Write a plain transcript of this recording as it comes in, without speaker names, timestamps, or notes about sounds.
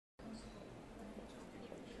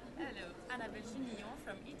Hello, Annabelle Junillon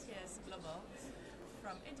from ETS Global,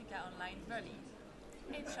 from Educa Online Berlin.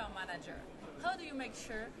 HR Manager. How do you make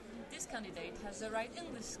sure this candidate has the right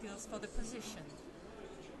English skills for the position?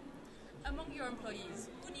 Among your employees,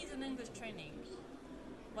 who needs an English training?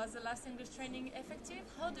 Was the last English training effective?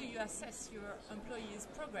 How do you assess your employees'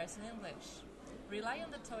 progress in English? Rely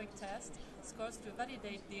on the TOEIC test scores to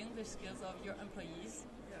validate the English skills of your employees,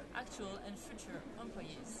 actual and future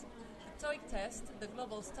employees. The TOEIC test, the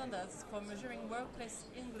global standards for measuring workplace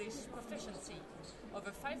English proficiency.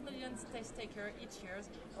 Over 5 million test takers each year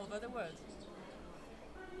over the world.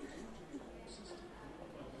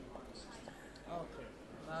 Okay,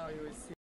 now you will see.